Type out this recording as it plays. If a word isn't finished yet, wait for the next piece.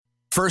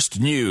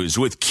First News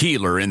with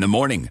Keeler in the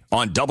morning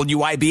on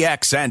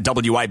WIBX and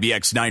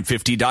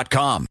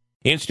WIBX950.com.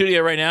 In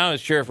studio right now is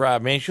Sheriff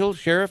Rob Mashel.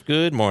 Sheriff,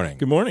 good morning.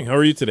 Good morning. How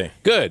are you today?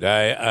 Good.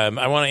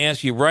 I want to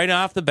ask you right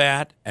off the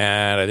bat,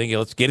 and I think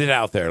let's get it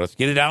out there. Let's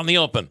get it out in the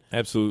open.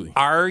 Absolutely.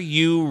 Are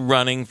you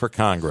running for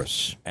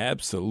Congress?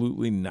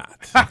 Absolutely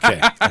not.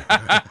 Okay.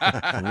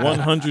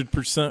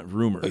 100%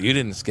 rumor. You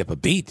didn't skip a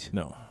beat.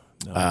 No.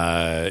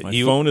 My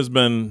phone has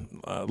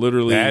been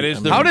literally... That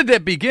is How did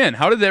that begin?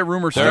 How did that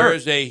rumor start? There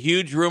is a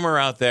huge rumor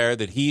out there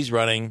that he's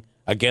running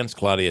against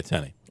Claudia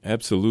Tenney.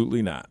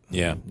 Absolutely not.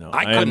 Yeah. No,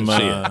 I couldn't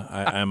see it.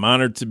 I'm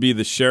honored to be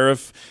the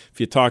sheriff.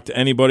 If you talk to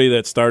anybody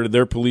that started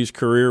their police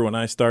career when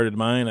I started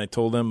mine, I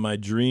told them my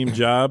dream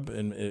job,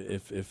 and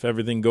if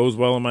everything goes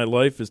well in my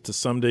life, is to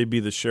someday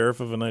be the sheriff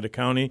of Oneida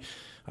County.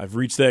 I've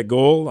reached that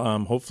goal.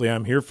 Hopefully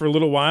I'm here for a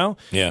little while.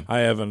 Yeah. I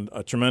have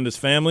a tremendous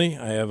family.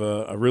 I have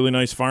a really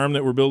nice farm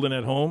that we're building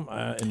at home.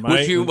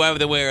 Which you, by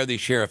the way, are the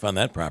sheriff on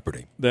that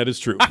property. That is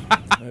true.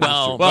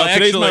 Well,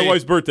 today's my actually-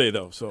 wife's birthday,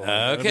 though. So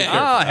Okay.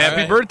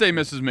 Happy right. birthday,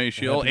 Mrs.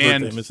 Maysheel, Happy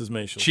and birthday, Mrs.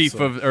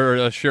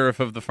 Mayshel. sheriff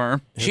of the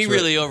farm. She right.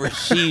 really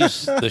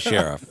oversees the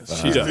sheriff.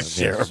 She's the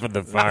sheriff of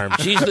the farm.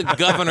 She's the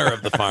governor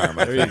of the farm.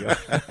 I There you think.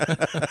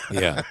 go.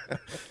 Yeah.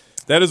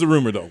 That is a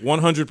rumor, though.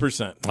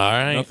 100%. All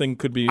right. Nothing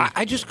could be.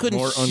 I just couldn't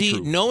more see,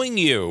 untrue. knowing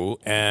you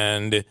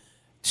and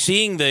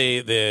seeing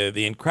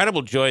the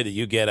incredible joy that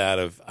you get out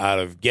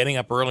of getting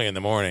up early in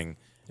the morning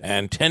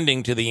and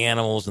tending to the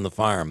animals in the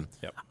farm.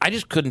 Yep. I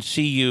just couldn't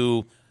see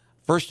you.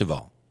 First of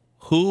all,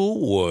 who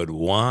would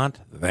want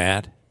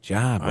that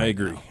job? I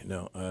agree.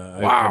 No.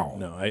 Wow.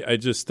 I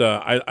just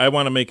I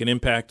want to make an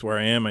impact where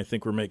I am. I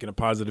think we're making a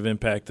positive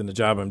impact in the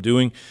job I'm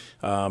doing,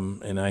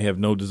 and I have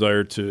no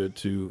desire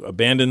to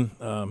abandon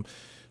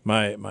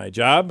my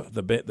job.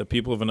 The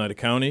people of Oneida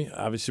County.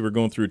 Obviously, we're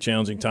going through a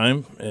challenging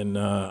time, and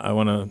I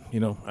want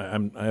to.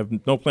 I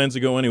have no plans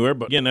to go anywhere.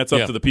 But again, that's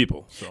up to the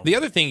people. So. The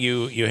other thing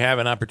you have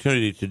an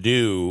opportunity to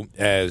do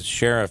as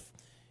sheriff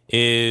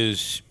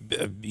is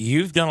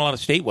you've done a lot of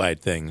statewide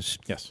things.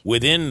 Yes.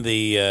 Within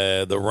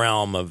the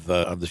realm of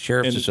the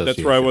Sheriff's And Association.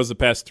 that's where I was the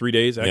past 3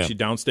 days, actually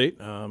Yeah. downstate,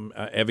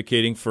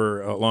 advocating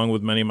for, along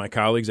with many of my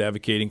colleagues,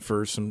 advocating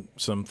for some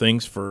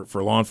things for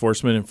law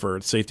enforcement and for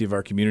the safety of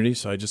our community.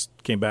 So I just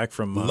came back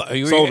from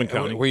Sullivan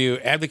County. Were you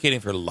advocating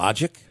for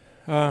logic?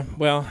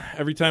 Well,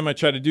 every time I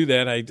try to do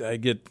that, I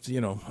get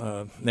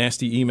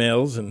nasty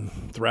emails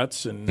and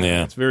threats, and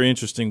it's a very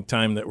interesting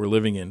time that we're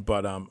living in.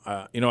 But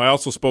I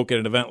also spoke at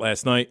an event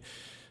last night,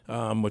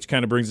 which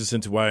kind of brings us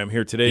into why I'm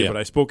here today. Yeah. But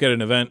I spoke at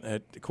an event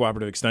at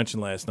Cooperative Extension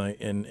last night,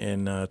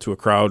 and to a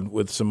crowd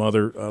with some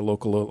other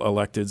local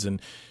electeds,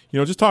 and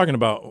just talking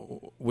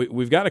about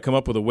we've got to come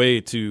up with a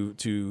way to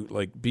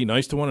like be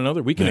nice to one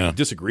another. We can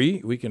disagree,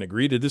 we can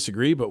agree to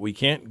disagree, but we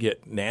can't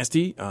get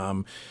nasty.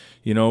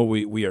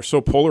 We are so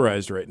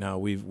polarized right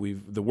now.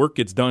 The work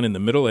gets done in the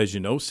middle, as you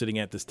know, sitting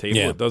at this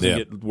table. It doesn't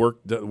get work.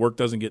 The work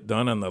doesn't get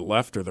done on the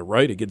left or the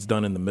right. It gets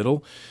done in the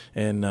middle,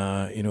 and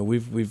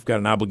we've got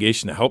an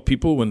obligation to help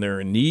people when they're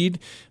in need.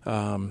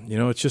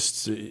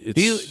 It's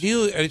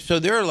So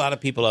there are a lot of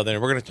people out there.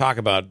 And we're going to talk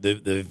about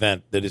the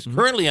event that is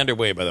currently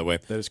underway. By the way,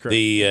 That is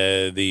correct.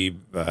 The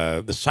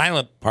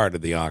silent part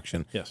of the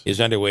auction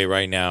is underway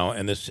right now,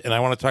 and I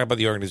want to talk about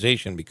the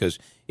organization because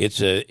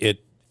it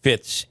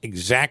fits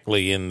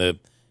exactly in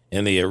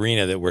the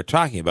arena that we're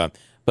talking about.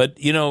 But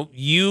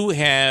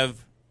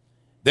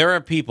there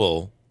are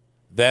people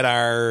that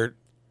are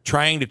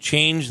trying to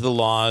change the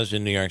laws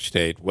in New York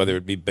State, whether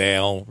it be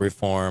bail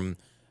reform,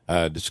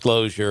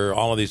 disclosure,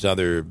 all of these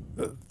other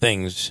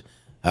things.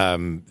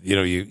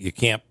 You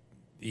can't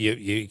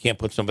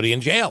put somebody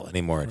in jail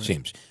anymore. It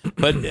seems,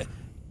 but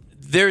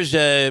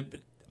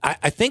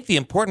I think the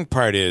important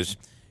part is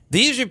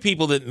these are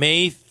people that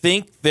may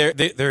think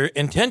their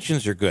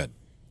intentions are good.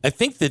 I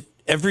think that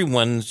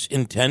everyone's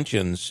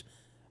intentions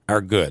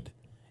are good.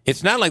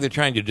 It's not like they're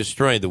trying to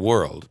destroy the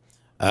world.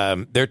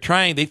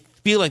 They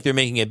feel like they're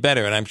making it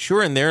better. And I'm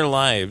sure in their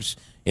lives,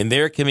 in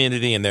their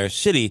community, in their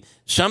city,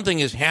 something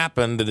has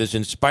happened that has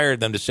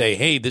inspired them to say,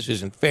 hey, this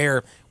isn't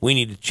fair. We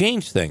need to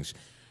change things.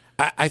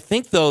 I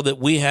think, though, that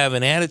we have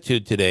an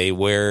attitude today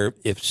where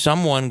if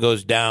someone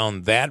goes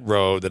down that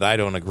road that I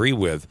don't agree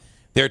with,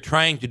 they're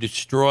trying to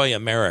destroy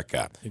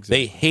America. Exactly.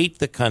 They hate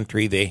the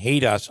country. They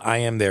hate us. I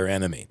am their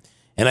enemy.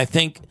 And I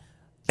think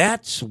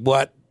that's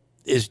what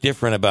is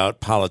different about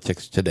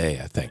politics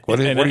today, I think. What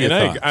are your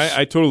thoughts?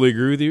 I totally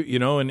agree with you,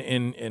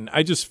 and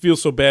I just feel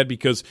so bad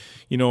because,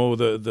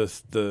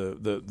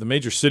 the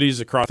major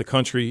cities across the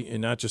country,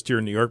 and not just here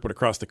in New York, but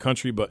across the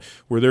country, but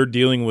where they're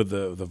dealing with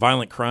the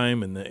violent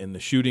crime and the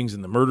shootings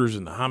and the murders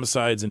and the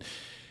homicides, and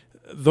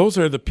those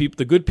are the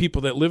good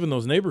people that live in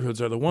those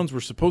neighborhoods are the ones we're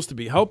supposed to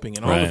be helping,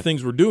 and all the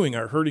things we're doing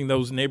are hurting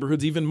those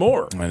neighborhoods even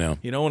more. I know.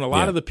 And a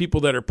lot of the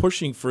people that are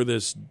pushing for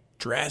this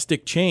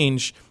drastic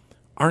change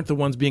aren't the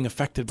ones being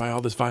affected by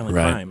all this violent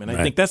crime. And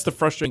I think that's the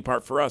frustrating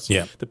part for us.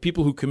 Yeah. The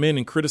people who come in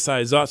and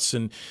criticize us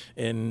and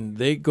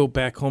they go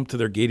back home to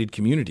their gated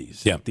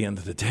communities at the end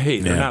of the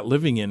day. They're not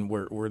living in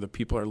where the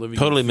people are living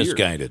totally in fear.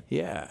 misguided.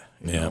 Yeah.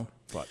 Yeah.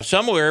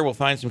 Somewhere we'll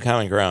find some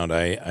common ground,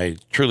 I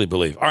truly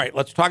believe. All right,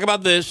 let's talk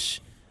about this.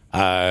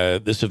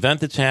 This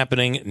event that's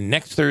happening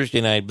next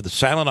Thursday night, but the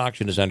silent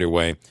auction is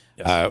underway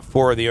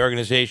for the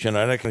organization,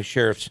 Oneida County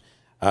Sheriff's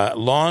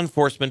Law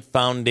Enforcement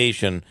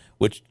Foundation,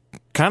 which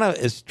kind of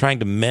is trying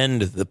to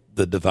mend the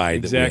divide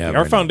Exactly. that we have.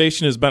 Our right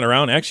foundation has been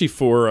around actually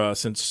for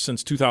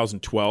since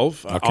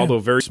 2012, although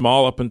very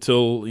small up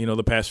until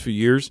the past few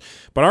years.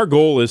 But our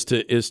goal is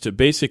to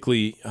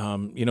basically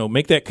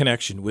make that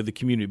connection with the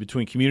community,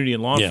 between community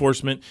and law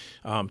enforcement,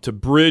 to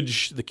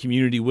bridge the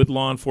community with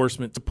law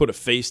enforcement, to put a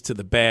face to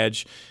the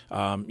badge,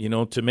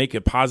 to make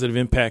a positive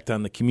impact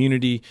on the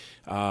community,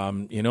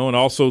 and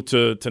also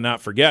to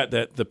not forget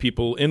that the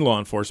people in law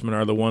enforcement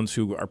are the ones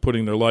who are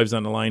putting their lives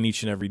on the line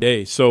each and every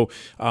day. So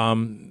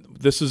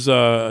this is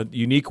a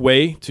unique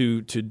way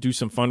to do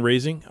some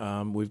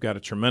fundraising. We've got a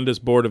tremendous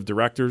board of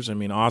directors. I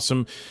mean,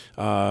 awesome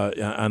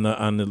on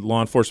the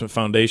Law Enforcement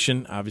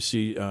Foundation.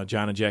 Obviously,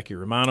 John and Jackie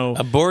Romano.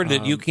 A board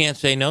that you can't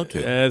say no to.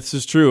 This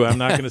is true. I'm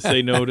not going to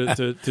say no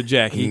to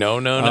Jackie.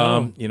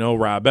 No.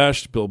 Rob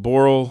Esch, Bill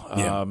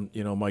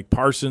Borrell, Mike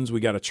Parsons. We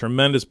got a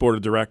tremendous board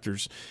of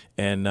directors,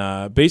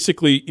 and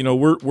basically,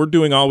 we're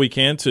doing all we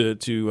can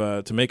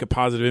to make a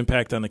positive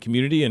impact on the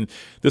community. And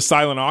this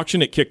silent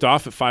auction, it kicked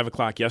off at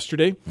 5:00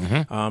 yesterday.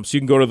 So you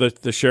can go to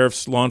the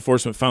Sheriff's Law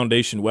Enforcement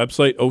Foundation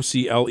website,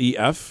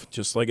 OCLEF,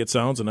 just like it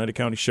sounds, Oneida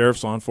County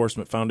Sheriff's Law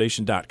Enforcement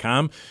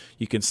Foundation.com.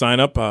 You can sign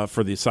up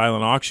for the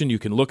silent auction. You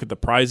can look at the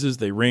prizes.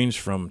 They range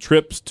from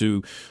trips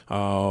to,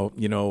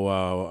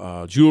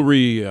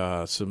 jewelry,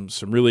 some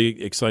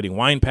really exciting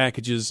wine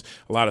packages,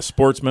 a lot of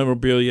sports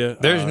memorabilia.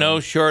 There's no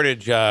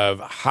shortage of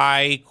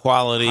high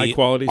quality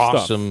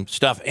awesome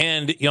stuff.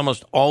 And you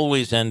almost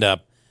always end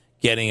up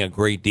getting a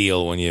great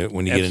deal when you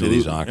get into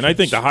these auctions. And I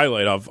think the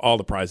highlight of all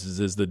the prizes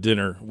is the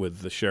dinner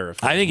with the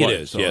sheriff. I think it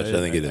is. Yes, I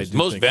think it is.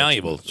 Most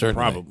valuable, certainly.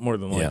 Probably, more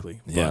than likely.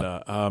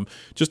 Yeah. But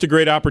just a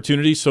great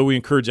opportunity. So we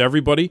encourage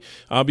everybody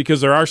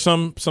because there are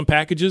some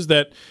packages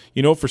that,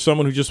 for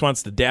someone who just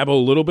wants to dabble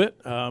a little bit,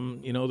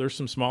 there's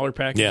some smaller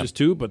packages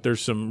too, but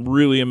there's some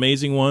really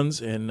amazing ones.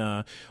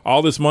 And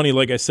all this money,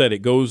 like I said,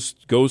 it goes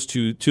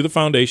to the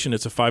foundation.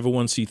 It's a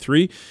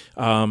 501c3.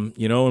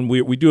 And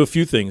we do a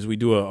few things. We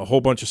do a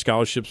whole bunch of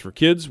scholarships for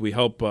kids. We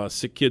help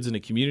sick kids in the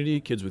community,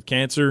 kids with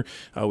cancer.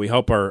 We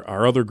help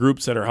our other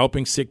groups that are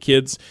helping sick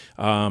kids.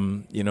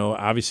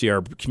 Obviously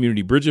our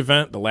community bridge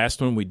event, the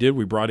last one we did,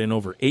 we brought in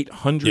over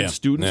 800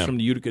 students from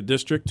the Utica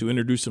district to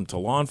introduce them to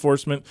law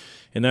enforcement.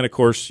 And then, of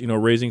course,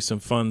 raising some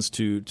funds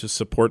to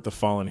support the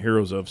fallen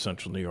heroes of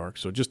Central New York.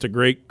 So just a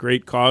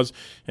great cause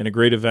and a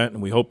great event.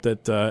 And we hope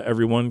that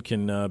everyone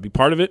can be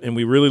part of it. And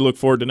we really look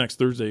forward to next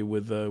Thursday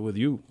with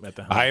you at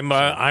the house.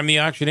 I'm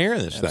the auctioneer in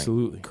this thing.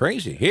 Absolutely.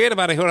 Crazy. Here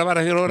about a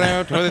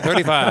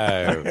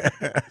 35.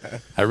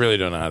 I really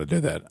don't know how to do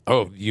that.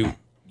 Oh, you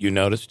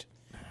noticed?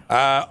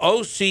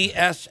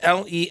 OCSLEF.com.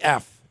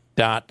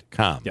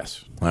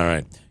 Yes. All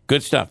right.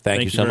 Good stuff.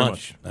 Thank you so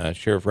much.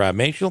 Sheriff Rob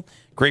Maciel.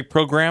 Great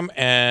program.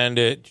 And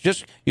you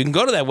can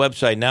go to that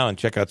website now and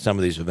check out some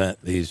of these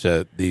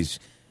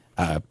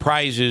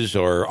prizes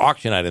or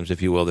auction items,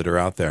 if you will, that are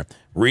out there.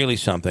 Really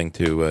something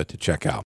to check out.